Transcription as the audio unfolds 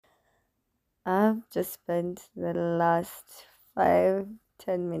I've just spent the last 5-10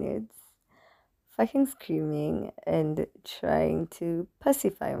 minutes fucking screaming and trying to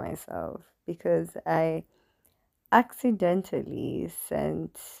pacify myself because I accidentally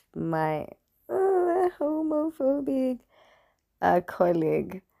sent my homophobic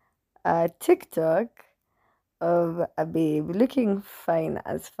colleague a TikTok of a babe looking fine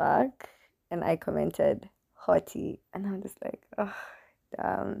as fuck, and I commented hottie, and I'm just like, oh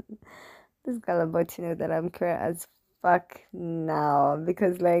damn, this girl about to know that I'm queer as fuck now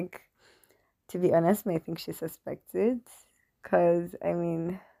because like to be honest, I think she suspected because I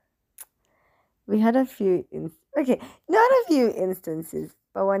mean we had a few okay, not a few instances,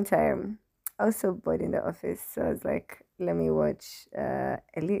 but one time I was so bored in the office, so I was like, let me watch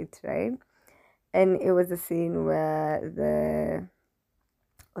Elite, right? And it was a scene where the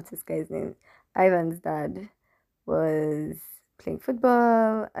what's this guy's name? Ivan's dad was playing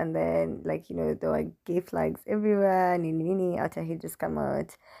football, and then like there were gay flags everywhere. Nini Nini after he just come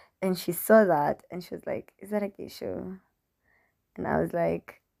out, and she saw that, and she was like, "Is that a gay show?" And I was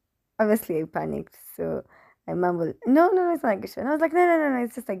like, obviously I panicked, so I mumbled, "No, no, no, it's not a gay show." And I was like, "No, no, no, no,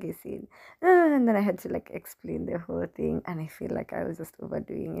 it's just a gay scene." No, no, no, and then I had to like explain the whole thing, and I feel like I was just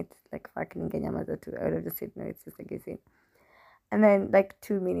overdoing it, like fucking Genyamaza too. I would have just said, "No, it's just a gay scene." And then, like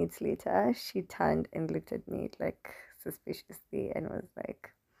 2 minutes later, she turned and looked at me like suspiciously and was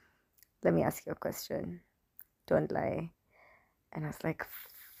like, "Let me ask you a question. Don't lie." And I was like,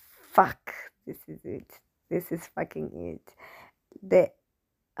 "Fuck, this is it. This is fucking it." The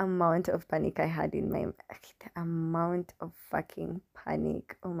amount of panic I had in my the amount of fucking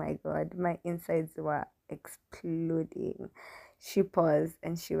panic. Oh my god, my insides were exploding. She paused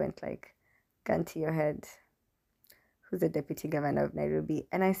and she went like, "Gun to your head. Who's the deputy governor of Nairobi?"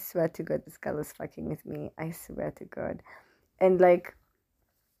 And I swear to God, this girl was fucking with me. I swear to God. And like,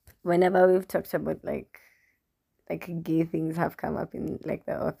 whenever we've talked about like gay things have come up in like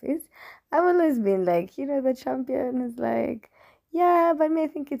the office, I've always been like, the champion is like, yeah, but me, I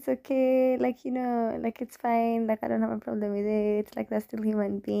think it's okay. Like, like it's fine. Like, I don't have a problem with it. Like, they're still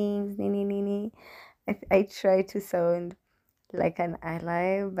human beings. Nini, nini. I try to sound like an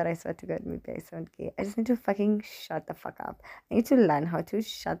ally, but I swear to God, maybe I sound gay. I just need to fucking shut the fuck up. I need to learn how to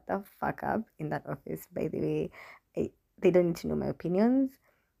shut the fuck up in that office. By the way, they don't need to know my opinions.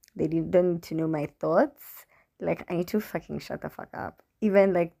 Don't need to know my thoughts. Like, I need to fucking shut the fuck up.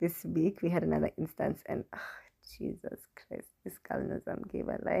 Even like this week, we had another instance, and Jesus Christ, this girl knows I'm gay,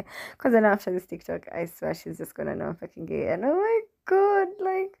 but like, because then after this TikTok, I swear she's just gonna know I'm fucking gay. And oh my God,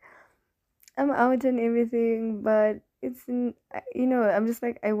 like, I'm out and everything, but I'm just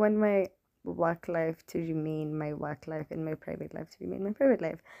like, I want my work life to remain my work life and my private life to remain my private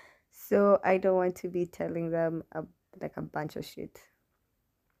life. So I don't want to be telling them like a bunch of shit.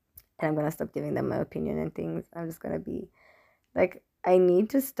 And I'm gonna stop giving them my opinion and things. I'm just gonna be like, I need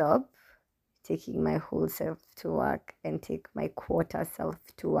to stop taking my whole self to work and take my quarter self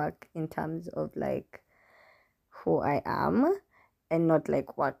to work in terms of like who I am and not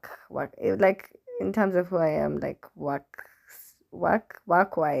like work like in terms of who I am like work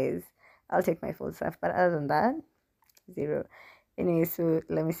wise. I'll take my full self, but other than that, zero. Anyway, so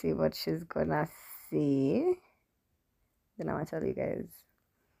let me see what she's gonna say, then I want to tell you guys.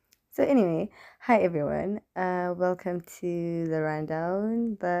 So anyway, hi everyone. Welcome to the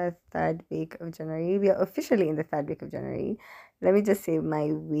rundown, the third week of January. We are officially in the third week of January. Let me just say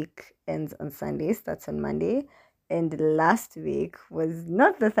my week ends on Sunday, starts on Monday. And last week was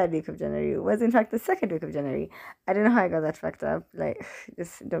not the third week of January, it was in fact the second week of January. I don't know how I got that fucked up. Like,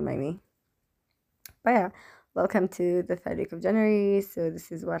 just don't mind me. But yeah, welcome to the third week of January. So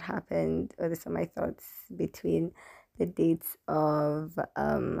this is what happened, or these are my thoughts between the dates of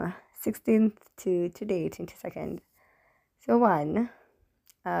 16th to today, 22nd. So one,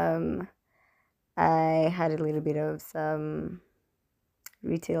 um I had a little bit of some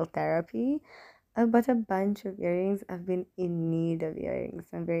retail therapy. I bought a bunch of earrings. I've been in need of earrings.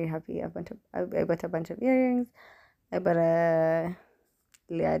 I'm very happy. I bought a bunch of earrings. I bought a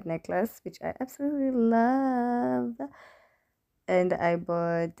layered necklace, which I absolutely love. And I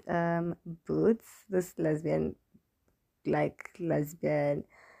bought boots, this lesbian. I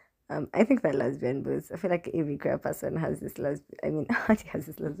think they're lesbian boots. I feel like every queer person has this lesbian. I mean, he has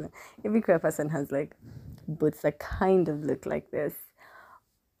this lesbian. Every queer person has like boots that kind of look like this.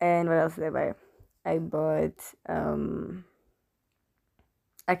 And what else did I buy? I bought a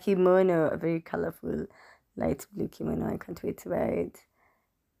kimono, a very colorful light blue kimono. I can't wait to wear it.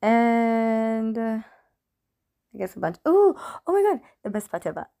 And I guess a bunch. Oh my god! The best part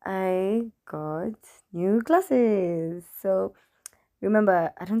ever. I got new glasses. So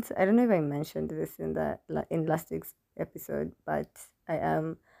Remember, I don't know if I mentioned this in last week's episode, but I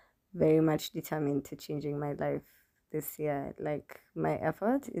am very much determined to changing my life this year. Like my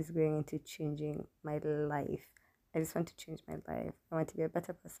effort is going into changing my life. I just want to change my life. I want to be a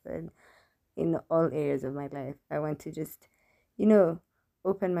better person in all areas of my life. I want to just, you know,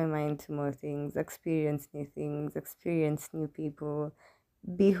 open my mind to more things, experience new people,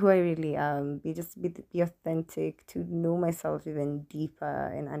 be who I really am, be authentic, to know myself even deeper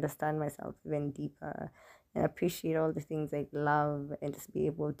and understand myself even deeper and appreciate all the things I love and just be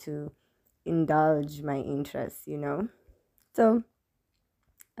able to indulge my interests, you know? So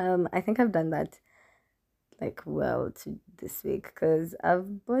I think I've done that like well to this week because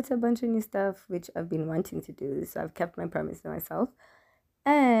I've bought a bunch of new stuff which I've been wanting to do. So I've kept my promise to myself.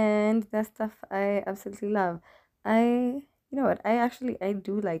 And that stuff I absolutely love. You know what, I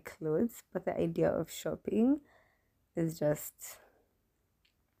do like clothes, but the idea of shopping is just,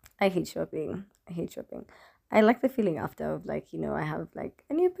 I hate shopping. I hate shopping. I like the feeling after of like, I have like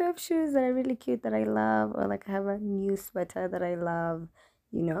a new pair of shoes that are really cute that I love, or like I have a new sweater that I love,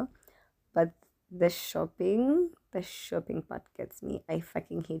 you know? But the shopping part gets me. I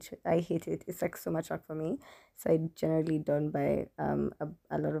hate it. It's like so much work for me. So I generally don't buy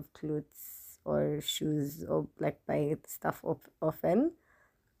a lot of clothes or shoes or like buy stuff often.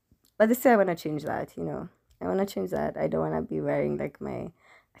 But this year I wanna change that, you know. I wanna change that. I don't wanna be wearing like my,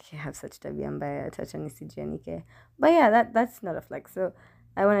 I can't have such tabia mbaya acha nisijianike. But yeah, that's not a flex. So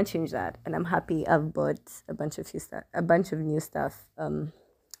I wanna change that, and I'm happy I've bought a bunch of new stuff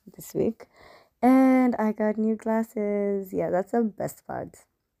this week. And I got new glasses. Yeah, that's the best part.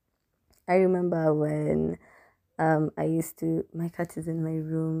 I remember when I used to, my cat is in my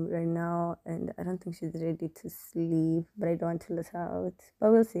room right now and I don't think she's ready to sleep, but I don't want to let her out.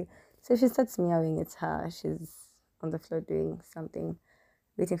 But we'll see. So if she starts meowing, it's her. She's on the floor doing something,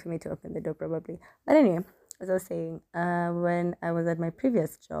 waiting for me to open the door probably. But anyway, as I was saying, when I was at my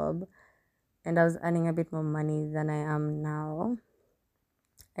previous job and I was earning a bit more money than I am now,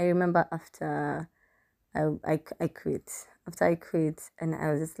 I remember after I quit. After I quit, and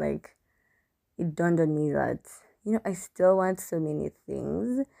I was just like, it dawned on me that, I still want so many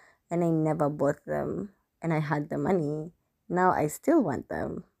things and I never bought them and I had the money. Now I still want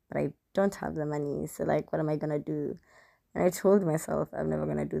them, but I don't have the money. So, like, what am I gonna do? And I told myself I'm never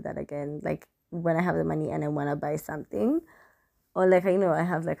gonna do that again. Like, when I have the money and I wanna buy something, or like, I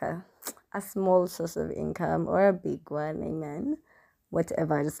have like a small source of income or a big one, amen.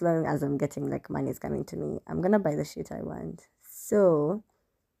 Whatever, as long as I'm getting like money is coming to me, I'm gonna buy the shit I want. So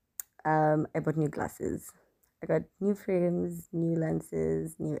I bought new glasses. I got new frames, new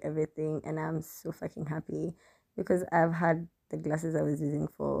lenses, new everything, and I'm so fucking happy because I've had the glasses I was using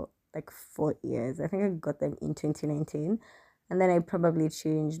for like 4 years. I think I got them in 2019, and then I probably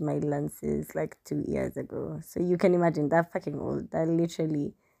changed my lenses like 2 years ago. So you can imagine that fucking old. That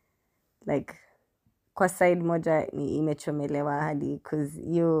literally like kwa side moja ni imechomelewa hadi cause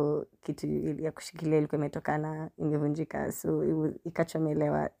hiyo kitu ya kushikilia ilikuwa imetokana imevunjika, so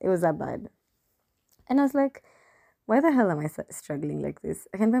ikachomelewa. It was that bad. And I was like, why the hell am I struggling like this?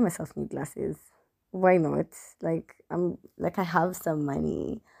 I can buy myself new glasses. Why not? Like, I have some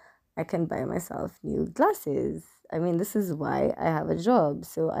money. I can buy myself new glasses. I mean, this is why I have a job,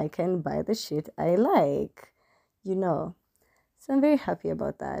 so I can buy the shit I like, you know. So I'm very happy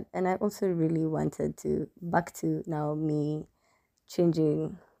about that. And I also really wanted to, back to now me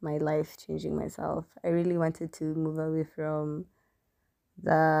changing my life, changing myself. I really wanted to move away from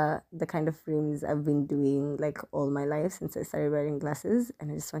the kind of frames I've been doing like all my life since I started wearing glasses,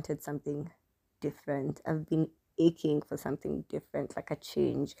 and I just wanted something different. I've been aching for something different, like a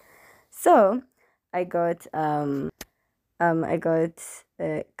change. So I got a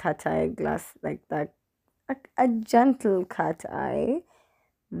cat eye glass like that, a gentle cat eye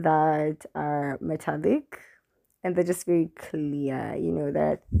that are metallic and they're just very clear,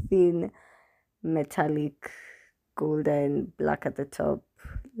 they're thin metallic golden black at the top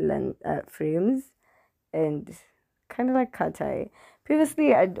frames, and kind of like cat eye.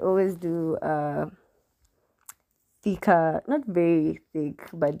 Previously I'd always do thicker, not very thick,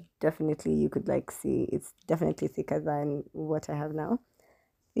 but definitely you could like see it's definitely thicker than what I have now.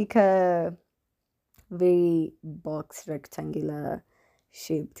 Thicker, very box rectangular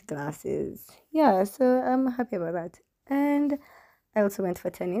shaped glasses. Yeah, so I'm happy about that. And I also went for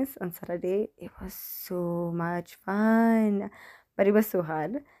tennis on Saturday. It was so much fun, but it was so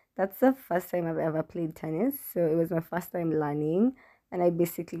hard. That's the first time I've ever played tennis, so it was my first time learning. And I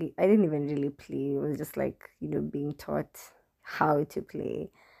didn't even really play. It was just like, being taught how to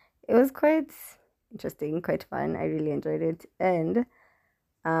play. It was quite interesting, quite fun. I really enjoyed it. And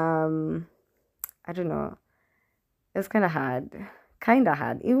um, I don't know, it was kind of hard. Kind of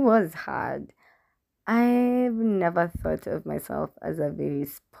hard. It was hard. I've never thought of myself as a very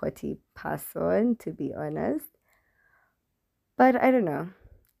sporty person, to be honest. But I don't know.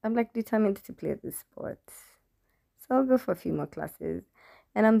 I'm like determined to play this sport. So I'll go for a few more classes.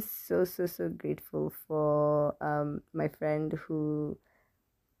 And I'm so, so, so grateful for my friend who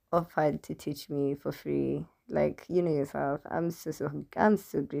offered to teach me for free. Like, you know yourself. I'm so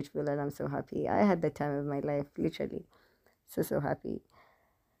grateful and I'm so happy. I had the time of my life, literally. So, so happy.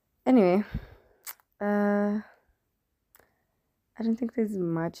 Anyway, uh I don't think there's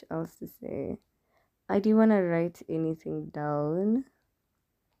much else to say. I do want to write anything down.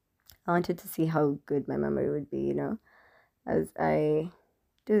 I wanted to see how good my memory would be, as I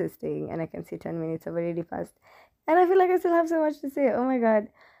do this thing, and I can see 10 minutes have already passed. And I feel like I still have so much to say. Oh my god.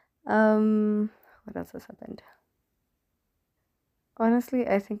 What else has happened? Honestly,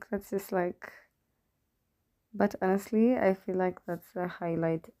 I think that's just like, but honestly, I feel like that's the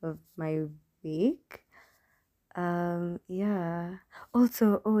highlight of my week. Yeah.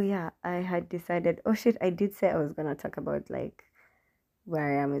 Also, oh yeah, I had decided, oh shit, I did say I was gonna talk about like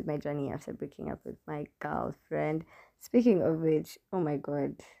where I am with my journey after breaking up with my girlfriend. Speaking of which, oh my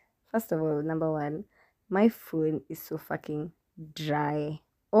god. First of all, number one, my phone is so fucking dry.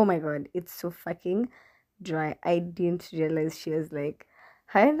 Oh my god, it's so fucking dry. I didn't realize she was like,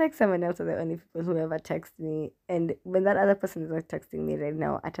 her and like someone else are the only people who ever text me. And when that other person is not texting me right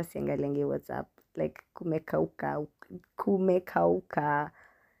now, ata siangalingi WhatsApp. Like kumekauka, kumekauka.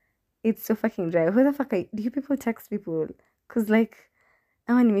 It's so fucking dry. Who the fuck do you people text people? Cause like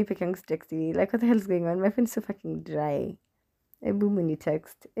I want me picking text me. Like what the hell is going on? My phone's so fucking dry. A boom when you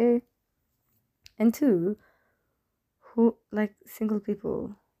text. And two, who like single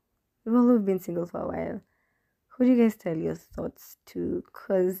people. People who've been single for a while. Who do you guys tell your thoughts to?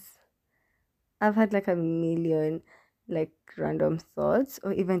 Cause I've had like a million like random thoughts,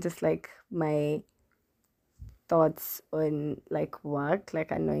 or even just like my thoughts on like work,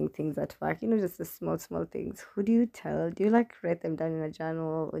 like annoying things at work, just the small, small things. Who do you tell? Do you like write them down in a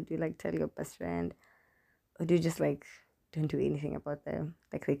journal, or do you like tell your best friend? Or do you just like don't do anything about them?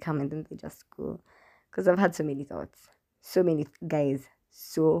 Like they come and then they just go. Because I've had so many thoughts. So many guys,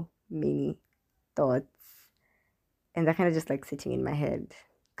 so many thoughts. And they're kind of just like sitting in my head.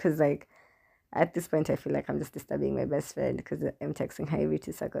 Because like at this point I feel like I'm just disturbing my best friend because I'm texting her every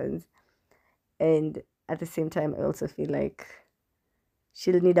 2 seconds. And at the same time I also feel like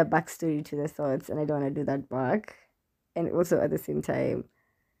she'll need a backstory to the thoughts and I don't want to do that back. And also at the same time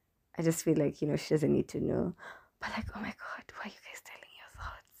I just feel like, she doesn't need to know. But like, oh my god, why are you guys telling your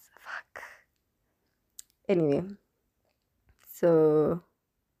thoughts? Fuck. Anyway, so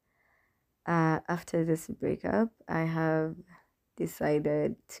after this breakup, I have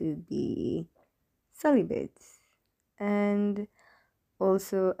decided to be celibate. And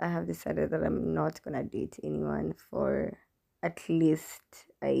also, I have decided that I'm not gonna date anyone for at least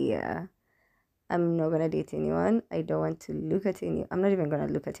a year. I'm not gonna date anyone. I don't want to look at any. I'm not even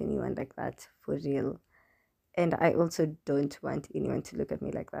gonna look at anyone like that for real. And I also don't want anyone to look at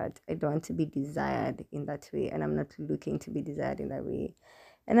me like that. I don't want to be desired in that way, and I'm not looking to be desired in that way.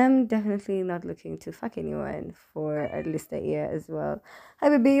 And I'm definitely not looking to fuck anyone for at least a year as well. Hi,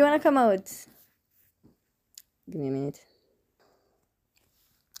 baby, you wanna come out? Give me a minute.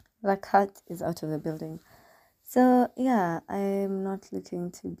 The cat is out of the building. So, yeah, I'm not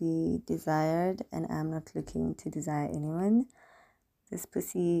looking to be desired, and I'm not looking to desire anyone. This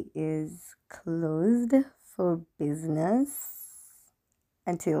pussy is closed for business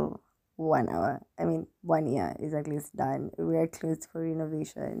until 1 hour. I mean, 1 year is at least done. We are closed for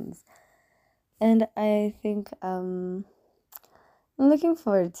renovations. And I think I'm looking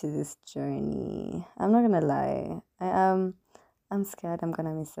forward to this journey. I'm not gonna lie. I'm scared I'm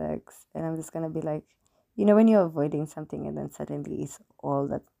gonna miss sex and I'm just gonna be like, when you're avoiding something and then suddenly it's all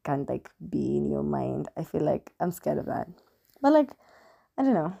that can like be in your mind. I feel like I'm scared of that. But like, I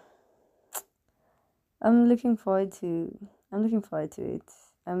don't know. I'm looking forward to I'm looking forward to it.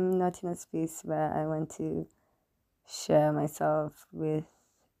 I'm not in a space where I want to share myself with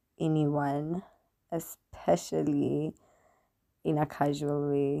anyone, especially in a casual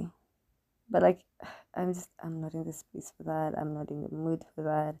way. But like I'm not in the space for that. I'm not in the mood for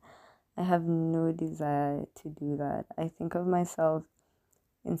that. I have no desire to do that. I think of myself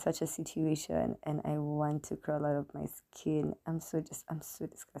in such a situation and I want to crawl out of my skin. I'm so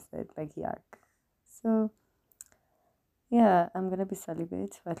disgusted. Like yuck. So yeah, I'm gonna be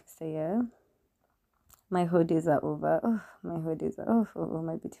celibate for at least a year. My whole days are over. Oh, my whole days are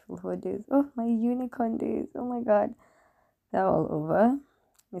my beautiful whole days. Oh, my unicorn days. Oh my god. They're all over.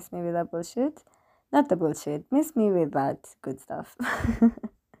 Miss me with that bullshit. Not the bullshit. Miss me with that good stuff.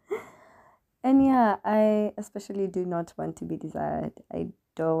 And yeah, I especially do not want to be desired. I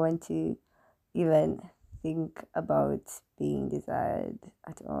don't want to even think about being desired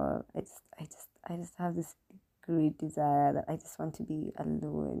at all. I just have this great desire that I just want to be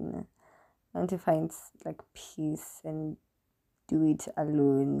alone. I want to find like peace and do it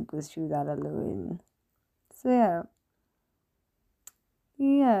alone, go through that alone. So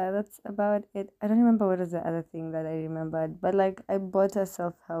yeah, that's about it. I don't remember what was the other thing that I remembered, but like I bought a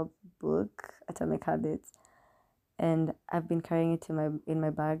self-help book, Atomic Habits, and I've been carrying it in my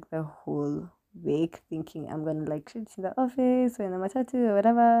bag the whole week, thinking I'm gonna like read it in the office or in the matatu or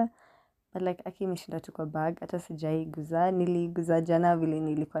whatever. But like akimeshinda tu kwa bag, hata sijai guza, niliguza jana vile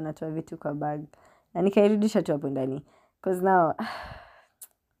nilikuwa natoa vitu kwa bag. Na nikairudisha tu hapo ndani. Because now,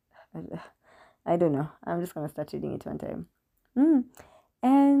 I don't know. I'm just gonna start reading it one time.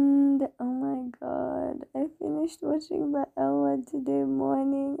 And oh my god, I finished watching the L1 today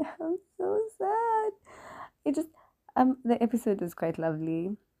morning. I'm so sad. It just the episode was quite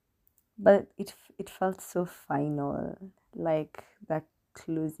lovely, but it felt so final, like that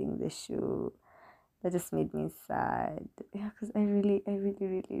closing the show. That just made me sad. Yeah, because I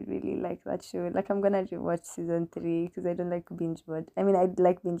really like that show. Like I'm gonna rewatch season 3 because I don't like binge watch. I mean, I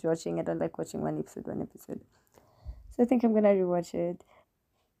like binge watching. I don't like watching one episode. So I think I'm gonna rewatch it.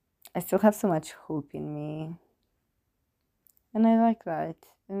 I still have so much hope in me, and I like that.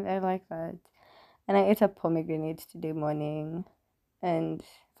 And I like that. And I ate a pomegranate today morning, and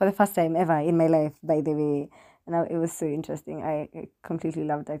for the first time ever in my life, by the way. And it was so interesting. I completely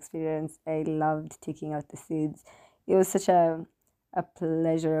loved the experience. I loved taking out the seeds. It was such a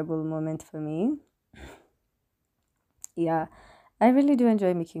pleasurable moment for me. Yeah, I really do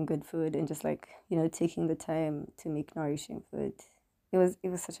enjoy making good food and just like, taking the time to make nourishing food. It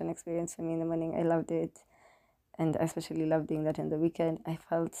was such an experience for me in the morning. I loved it. And I especially loved doing that in the weekend. I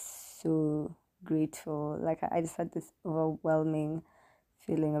felt so grateful. Like I just had this overwhelming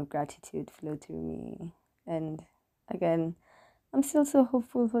feeling of gratitude flow through me. And again, I'm still so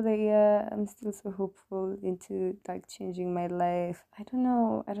hopeful for the year. I'm still so hopeful into like changing my life. I don't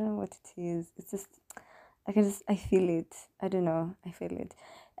know. I don't know what it is. It's just I feel it. I don't know. I feel it.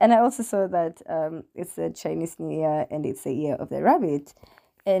 And I also saw that it's a Chinese New Year and it's the year of the rabbit.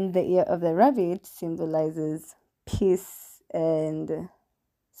 And the year of the rabbit symbolizes peace and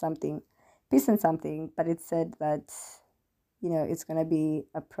something. Peace and something. But it said that, it's gonna be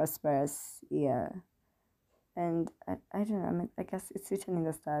a prosperous year. And I don't know, I mean, I guess it's written in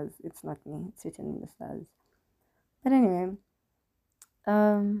the stars. It's not me, it's written in the stars. But anyway,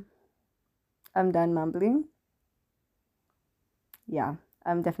 um, I'm done mumbling. Yeah,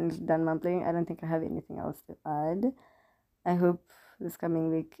 I'm definitely done mumbling. I don't think I have anything else to add. I hope this coming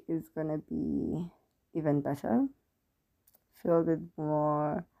week is gonna be even better, filled with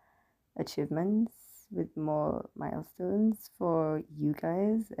more achievements, with more milestones for you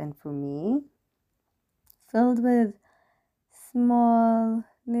guys and for me, filled with small,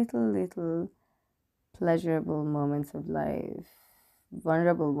 little pleasurable moments of life,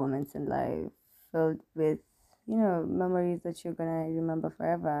 vulnerable moments in life, filled with, memories that you're gonna remember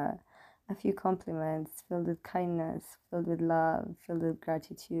forever. A few compliments, filled with kindness, filled with love, filled with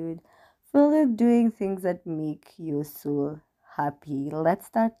gratitude, filled with doing things that make your soul happy. Let's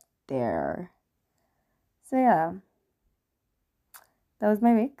start there. So, yeah, that was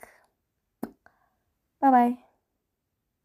my week. Bye bye.